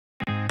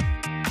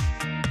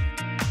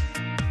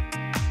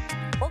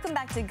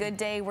It's a good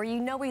day where you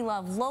know we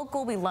love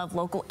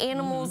local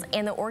animals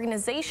and the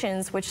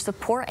organizations which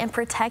support and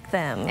protect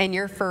them. And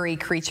your furry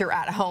creature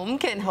at home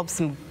can help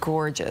some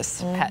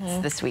gorgeous pets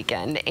this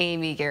weekend.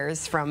 Amy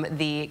Gheres from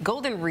the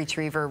Golden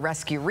Retriever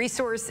Rescue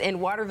Resource in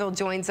Waterville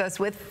joins us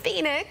with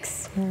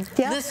Phoenix,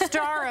 the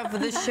star of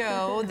the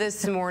show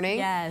this morning.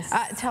 Yes.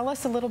 Tell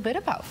us a little bit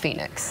about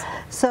Phoenix.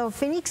 So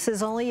Phoenix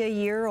is only a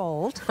year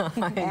old,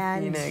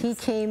 and Phoenix. he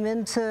came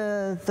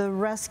into the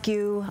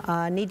rescue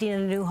needing a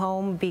new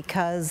home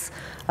because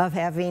of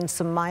having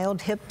some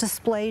mild hip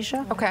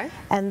dysplasia. Okay.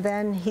 And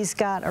then he's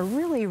got a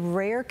really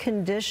rare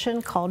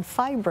condition called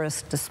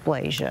fibrous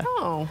dysplasia.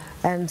 Oh.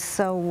 And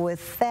so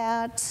with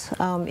that,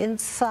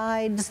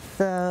 inside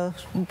the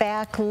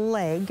back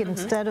leg,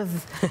 instead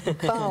of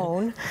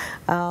bone,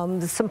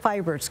 some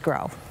fibers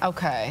grow.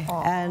 Okay.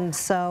 And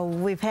so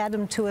we've had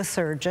him to a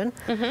surgeon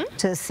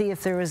to see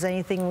if there was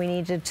anything we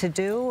needed to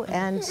do,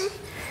 and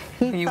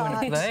he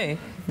thought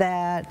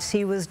that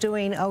he was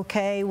doing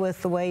okay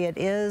with the way it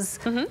is.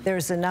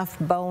 There's enough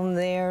bone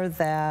there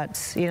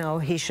that, you know,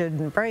 he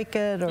shouldn't break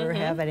it or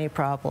have any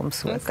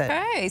problems with it.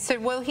 Okay, so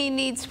will he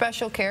need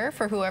special care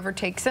for whoever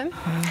takes him?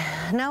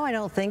 No, I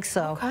don't think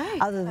so. Okay.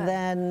 Other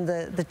than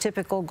the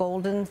typical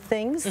golden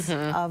things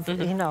of,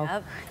 you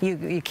know,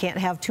 you can't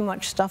have too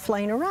much stuff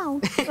laying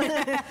around.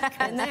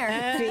 In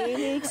there.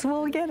 Phoenix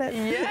will get it.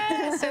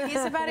 Yeah, so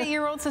he's about a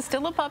year old, so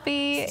still a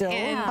puppy. Still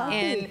a puppy,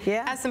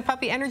 and has some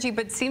puppy energy,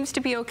 but seems to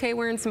be okay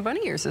wearing some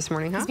bunny ears this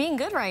morning, huh? He's being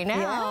good right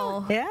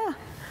now. Yeah.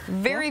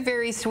 Very,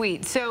 very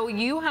sweet. So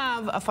you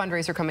have a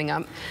fundraiser coming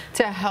up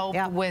to help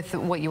with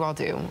what you all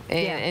do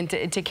and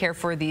to care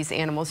for these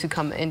animals who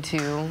come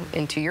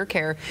into your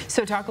care.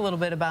 So talk a little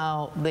bit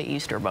about the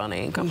Easter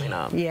Bunny coming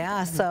up.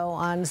 Yeah, so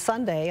on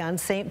Sunday, on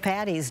St.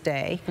 Patty's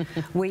Day,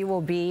 we will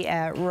be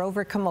at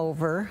Rover Come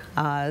Over,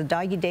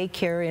 doggy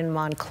daycare in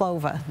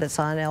Monclova that's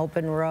on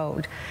Elbin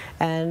Road.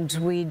 And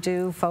we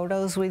do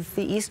photos with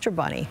the Easter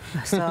Bunny.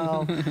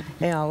 So,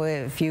 you know,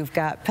 if you've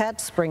got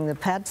pets, bring the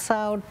pets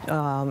out.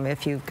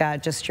 If you've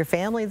got just your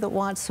family that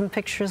wants some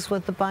pictures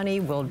with the bunny,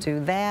 we'll do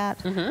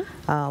that.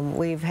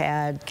 We've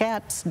had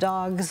cats,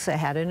 dogs. I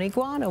had an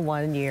iguana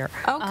one year.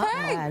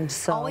 Okay. And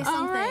so, Always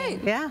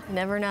something. Yeah.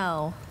 Never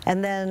know.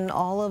 And then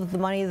all of the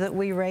money that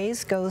we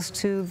raise goes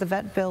to the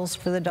vet bills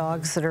for the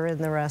dogs that are in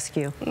the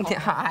rescue.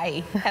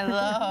 Hi.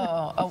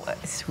 Hello. Oh,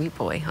 sweet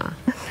boy, huh?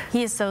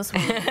 He is so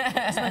sweet.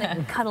 I just want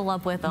to cuddle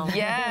up with him.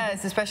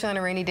 Yes, especially on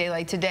a rainy day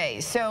like today.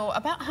 So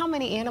about how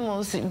many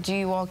animals do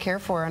you all care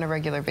for on a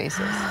regular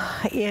basis?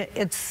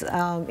 It's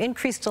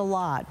increased a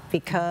lot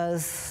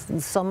because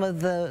some of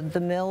the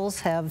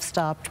mills have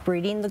stopped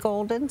breeding the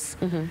Goldens,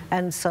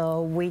 and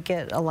so we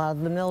get a lot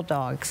of the mill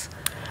dogs.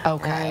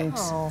 Okay.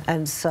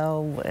 And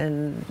so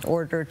in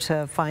order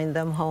to find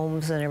them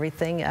homes and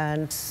everything,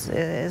 and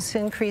it's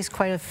increased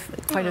quite a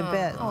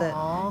bit.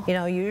 That, you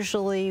know,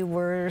 usually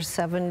we're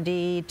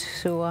 70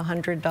 to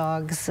 100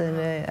 dogs in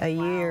a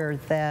year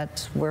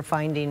that we're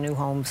finding new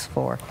homes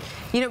for.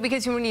 You know,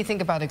 because when you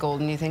think about a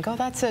golden, you think, oh,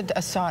 that's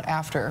a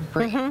sought-after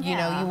breed. You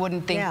know, you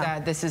wouldn't think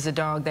that this is a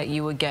dog that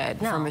you would get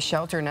from a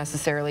shelter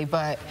necessarily,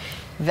 but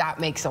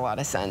that makes a lot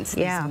of sense.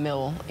 These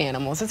mill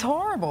animals, it's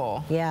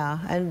horrible. Yeah,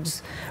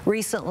 and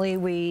recently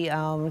we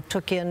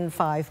took in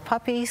 5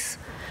 puppies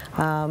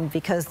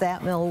because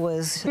that mill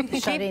was shutting.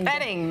 Keep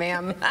petting,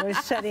 ma'am.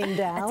 Was shutting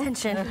down.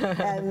 Attention.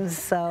 And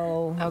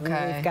so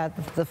we've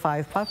got the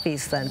 5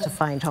 puppies then to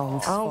find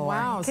homes for. Oh,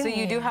 wow. So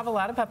you do have a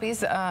lot of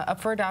puppies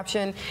up for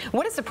adoption.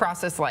 What is the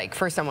process like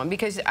for someone?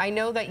 Because I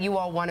know that you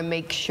all want to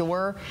make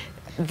sure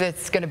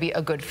that's going to be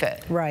a good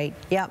fit. Right,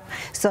 yep.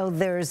 So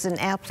there's an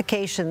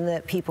application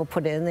that people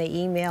put in. They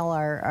email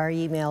our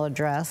email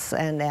address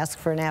and ask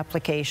for an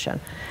application.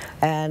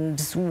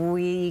 And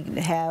we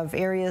have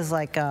areas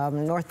like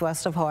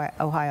northwest of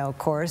Ohio, of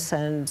course,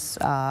 and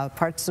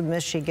parts of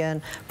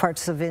Michigan,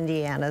 parts of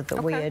Indiana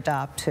that we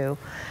adopt to.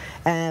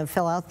 And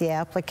fill out the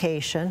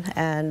application,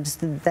 and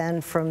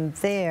then from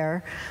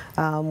there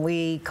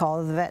we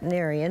call the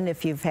veterinarian.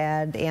 If you've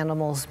had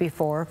animals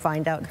before,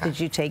 find out did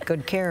you take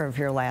good care of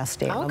your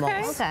last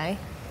animals. Okay.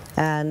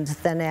 And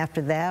then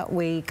after that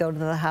we go to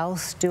the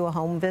house, do a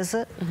home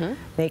visit,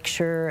 make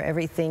sure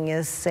everything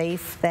is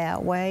safe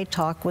that way,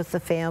 talk with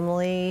the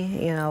family,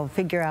 you know,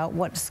 figure out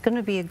what's going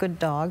to be a good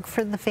dog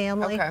for the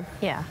family. Okay.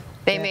 Yeah.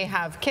 They may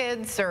have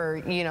kids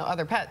or, you know,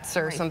 other pets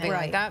or something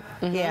like that.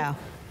 Yeah.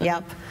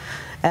 Yep.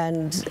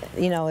 And,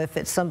 you know, if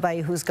it's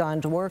somebody who's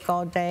gone to work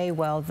all day,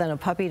 well, then a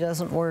puppy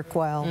doesn't work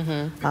well,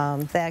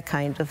 that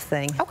kind of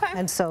thing. Okay.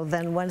 And so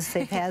then once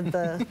they've had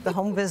the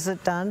home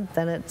visit done,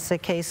 then it's a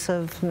case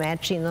of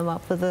matching them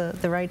up with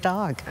the right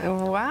dog.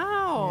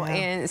 Wow. Yeah.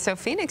 And so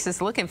Phoenix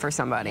is looking for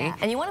somebody. Yeah.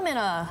 And you want them in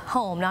a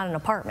home, not an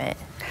apartment.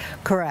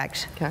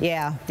 Correct. Okay.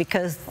 Yeah,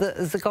 because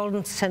the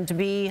Goldens tend to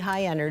be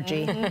high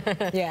energy.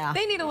 Yeah.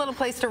 They need a little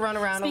place to run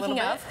around a little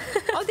bit.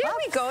 Oh, there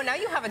we go. Now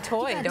you have a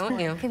toy, don't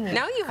you?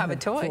 Now you have a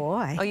toy.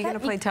 Boy. try. Oh, you gonna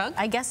play tug?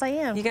 I guess I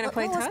am. You gonna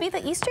play tug? Let's be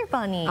the Easter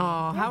Bunny.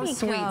 Oh, how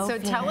sweet. Go, So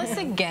tell us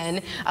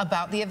again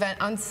about the event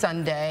on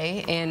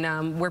Sunday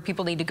and where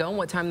people need to go and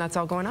what time that's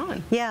all going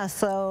on. Yeah,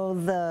 so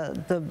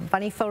the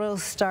bunny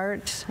photos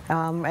start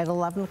at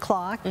 11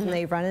 o'clock and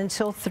they run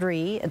until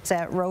 3. It's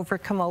at Rover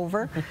Come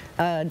Over,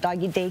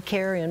 Doggy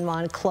Daycare in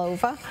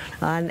Monclova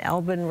on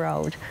Elbin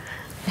Road.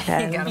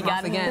 You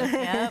got him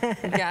again.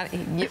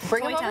 Yep.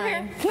 Bring him over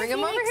here. Bring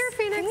him over here,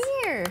 Phoenix. Come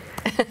here.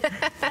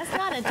 That's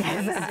not a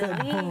dog,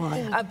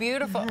 silly. A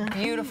beautiful,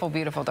 beautiful,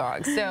 beautiful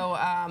dog. So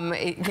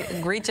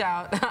reach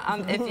out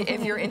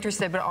if you're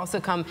interested, but also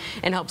come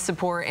and help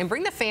support and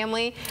bring the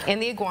family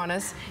and the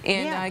iguanas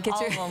and get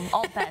all your of them,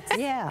 all pets.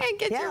 Yeah. and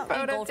get your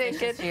photo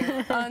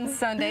taken on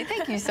Sunday.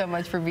 Thank you so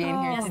much for being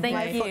here Yes, today.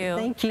 thank you.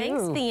 Thank you.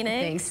 Thanks,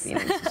 Phoenix. Thanks,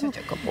 Phoenix. You're such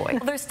a good boy.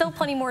 Well, there's still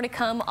plenty more to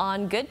come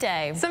on Good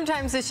Day.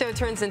 Sometimes the show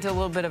turns into a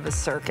little bit of a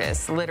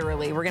circus,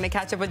 literally. We're going to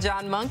catch up with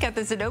John Monk at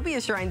the Zenobia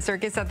Shrine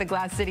Circus at the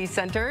Glass City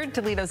Center.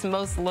 Toledo's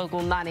most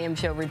local 9 a.m.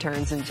 show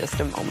returns in just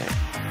a moment.